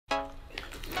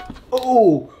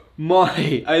Oh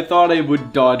my, I thought I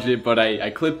would dodge it, but I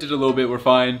clipped it a little bit, we're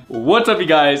fine. What's up you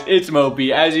guys, it's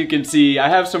Mopi. As you can see, I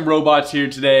have some robots here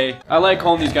today. I like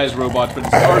calling these guys robots, but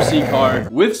it's an RC car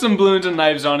with some balloons and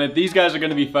knives on it. These guys are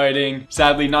gonna be fighting.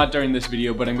 Sadly, not during this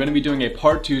video, but I'm gonna be doing a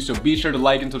part 2, so be sure to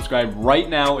like and subscribe right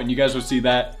now, and you guys will see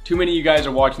that. Too many of you guys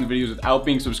are watching the videos without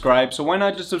being subscribed, so why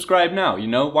not just subscribe now, you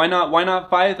know? Why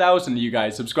not 5,000 of you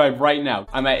guys subscribe right now?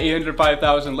 I'm at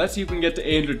 805,000. Let's see if we can get to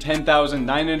 810,000,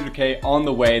 900K on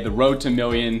the way. The road to a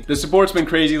million. The support's been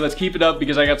crazy. Let's keep it up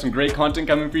because I got some great content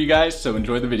coming for you guys, so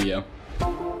enjoy the video.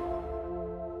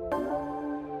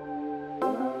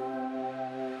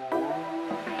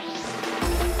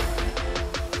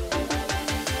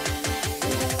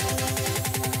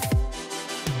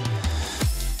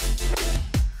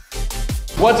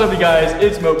 What's up you guys,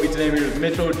 it's Mopi. Today we're here with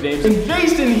Mitchell, James, and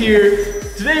Jason here.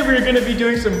 Today we're going to be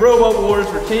doing some robot wars.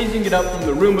 We're changing it up from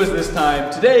the Roombas this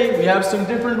time. Today we have some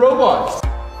different robots.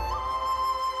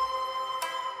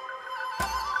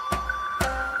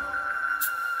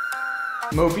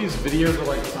 Mopi's videos are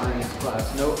like science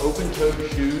class. No open-toed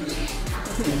shoes,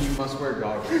 and you must wear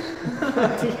goggles.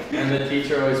 And the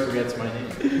teacher always forgets my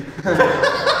name.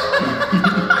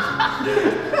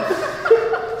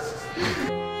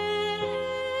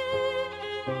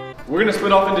 We're gonna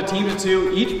split off into teams of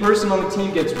 2. Each person on the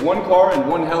team gets 1 car and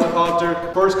 1 helicopter.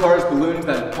 First car's balloons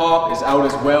that pop is out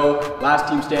as well. Last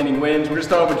team standing wins. We're gonna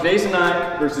start off with Jason and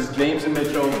I versus James and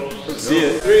Mitchell. Let's see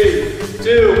it. 3,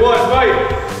 2, 1,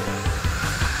 fight!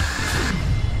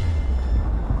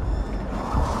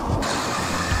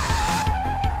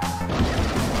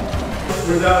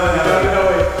 We're down it.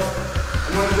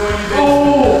 I'm gonna join you, Jason. Oh!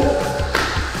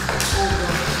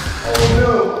 Oh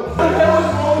no! What the hell is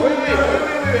wrong? Wait.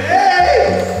 Hey!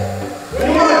 Wait!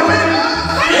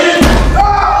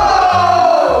 Oh!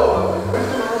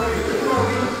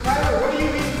 Tyler, what do you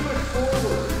mean push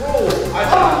forward? Roll. I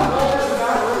thought forward was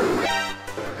not hurry.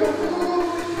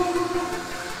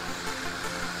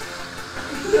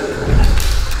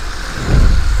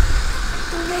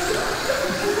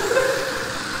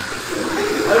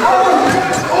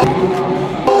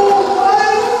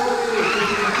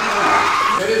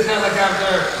 It is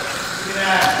helicopter. Look at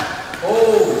that. Oh.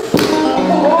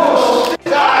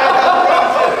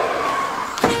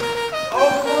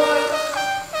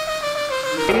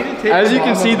 As you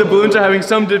can see, the balloons are having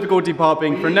some difficulty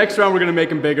popping. For next round, we're gonna make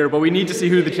them bigger, but we need to see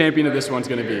who the champion of this one's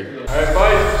gonna be. All right, fight.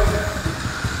 Fight!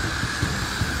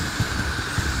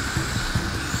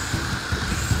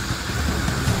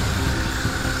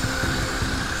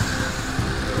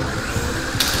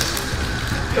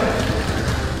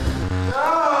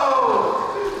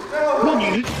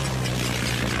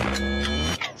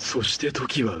 そして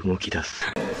時は動き出す。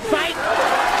Fight!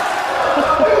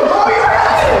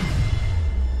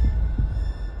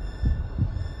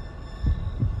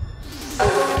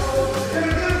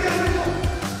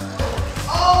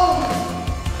 Oh!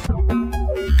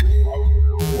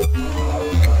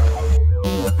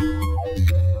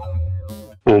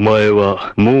 お前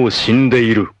はもう死んで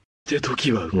いる。で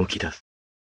時は動き出す。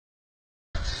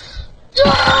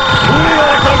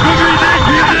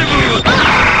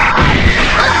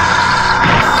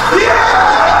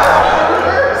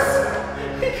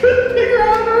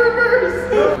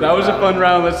That was a fun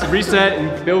round. Let's reset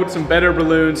and build some better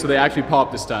balloons so they actually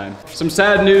pop this time. Some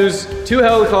sad news, 2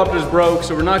 helicopters broke,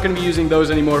 so we're not gonna be using those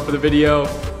anymore for the video.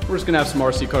 We're just gonna have some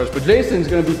RC cars, but Jason's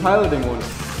gonna be piloting one.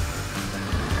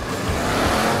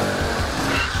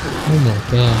 Oh my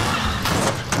god.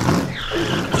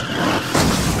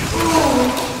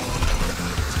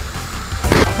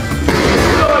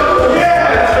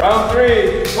 Round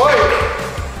 3, fight!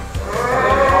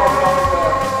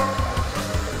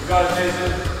 You got it,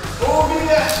 Jason. Oh, give me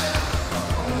that!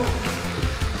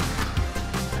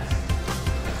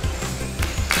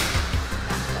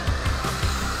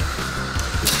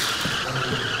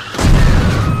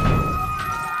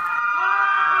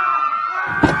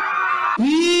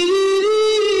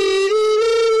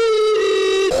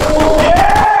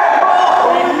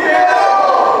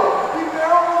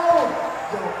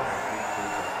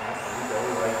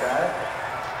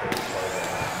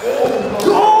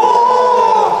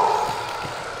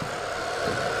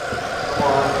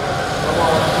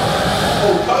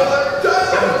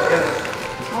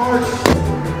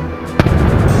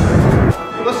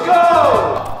 Let's go!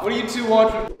 What are you two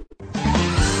watching?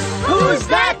 Who's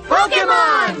that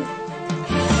Pokemon?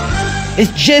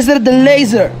 It's Jason the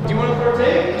Laser. Do you want to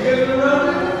partake? You guys want to run?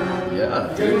 Yeah.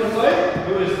 You guys want to fight?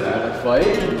 Who is that?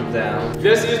 Fight? Down.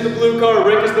 Jesse is the blue car,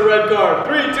 Rick is the red car.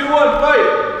 3, 2, 1, fight!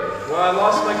 Well, I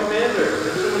lost my commander.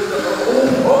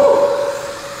 Oh!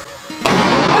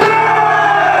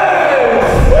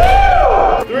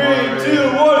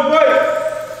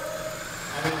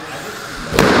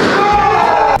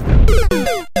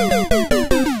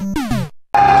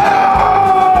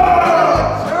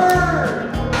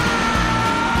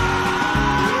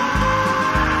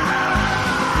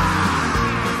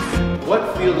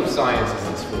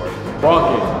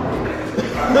 Rocket.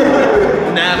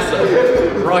 NASA.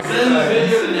 Rocket. Send the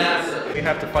video to NASA. We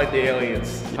have to fight the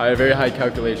aliens. Very high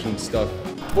calculation stuff.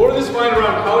 For this final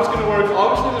round, how it's gonna work,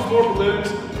 obviously there's more balloons,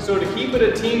 so to keep it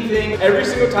a team thing, every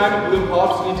single time a balloon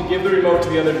pops, you need to give the remote to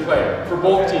the other player, for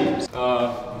both teams.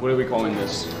 What are we calling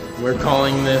this? We're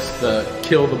calling this the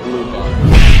kill the blue bot.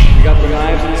 We got the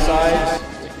knives on the sides.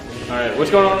 All right,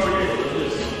 what's going on over here?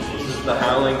 This is the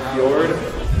Howling Fjord.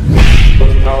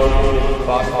 Most powerful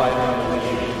boss fight round in the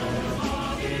game.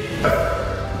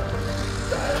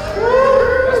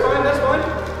 That's fine, that's fine.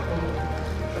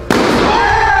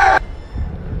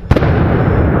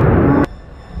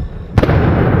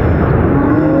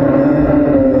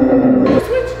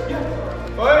 Switch,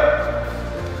 yeah. All right.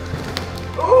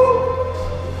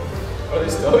 Oh. Are they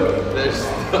stuck? They're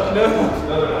stuck. No,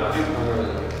 they're not.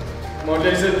 Come on,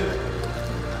 Jason.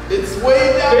 It's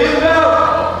way down. Phase him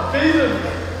out! Phase him!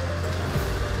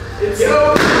 It's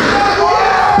so.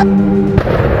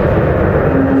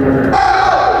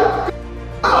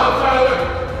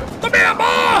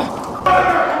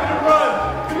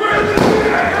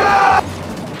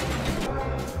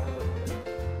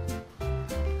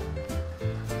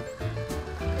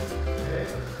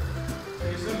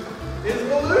 His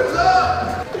balloon's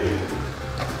up!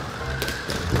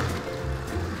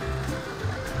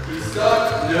 He's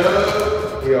stuck.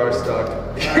 No. We are stuck.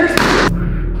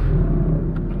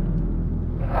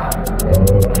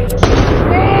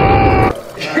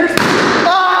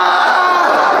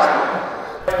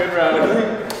 Good round.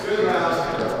 Good round.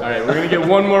 Alright, we're gonna get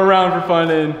one more round for fun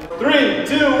in 3, 2,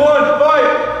 1,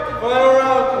 fight! Final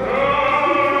round.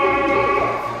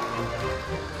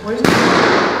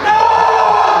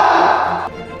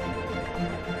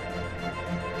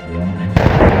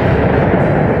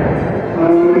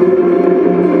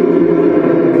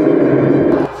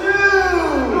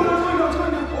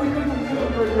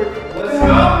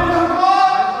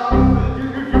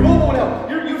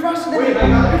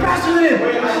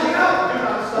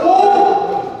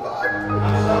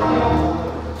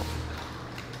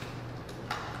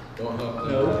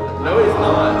 No, he's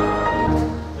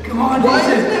not. Come on,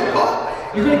 Jason.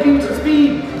 You're gonna gain some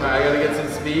speed. Alright, I gotta get some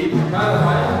speed.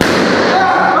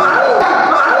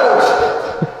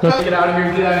 Get out of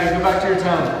here, get out of here. Go back to your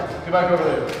town. Go back over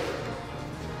there.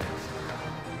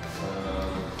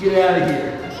 Get out of here.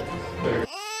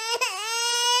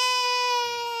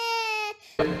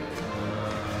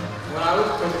 When I was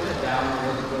pushing it down, it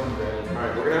wasn't going good.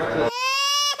 Alright, we're gonna have to.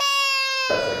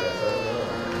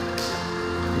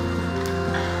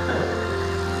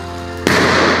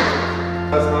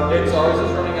 It's ours is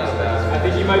running out of gas. I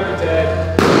think he might be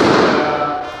dead.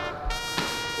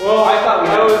 Well, I thought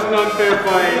that was an unfair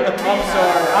fight. I'm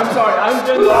sorry. I'm sorry. I'm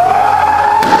just.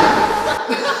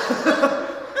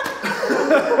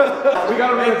 We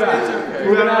gotta run it back. Okay.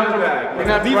 We're gonna have to back. We're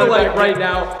gonna have to leave a like right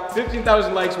now.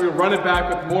 15,000 likes. We'll run it back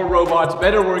with more robots,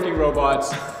 better working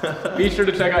robots. Be sure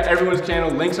to check out everyone's channel.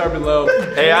 Links are below.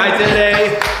 Hey, I did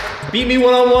a beat me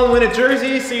one-on-one, win a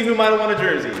jersey, see who might have won a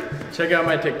jersey. Check out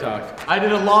my TikTok. I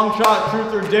did a long shot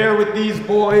truth or dare with these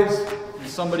boys. And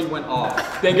somebody went off.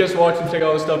 Thank you guys for watching. Check out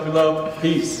all the stuff below.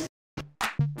 Peace.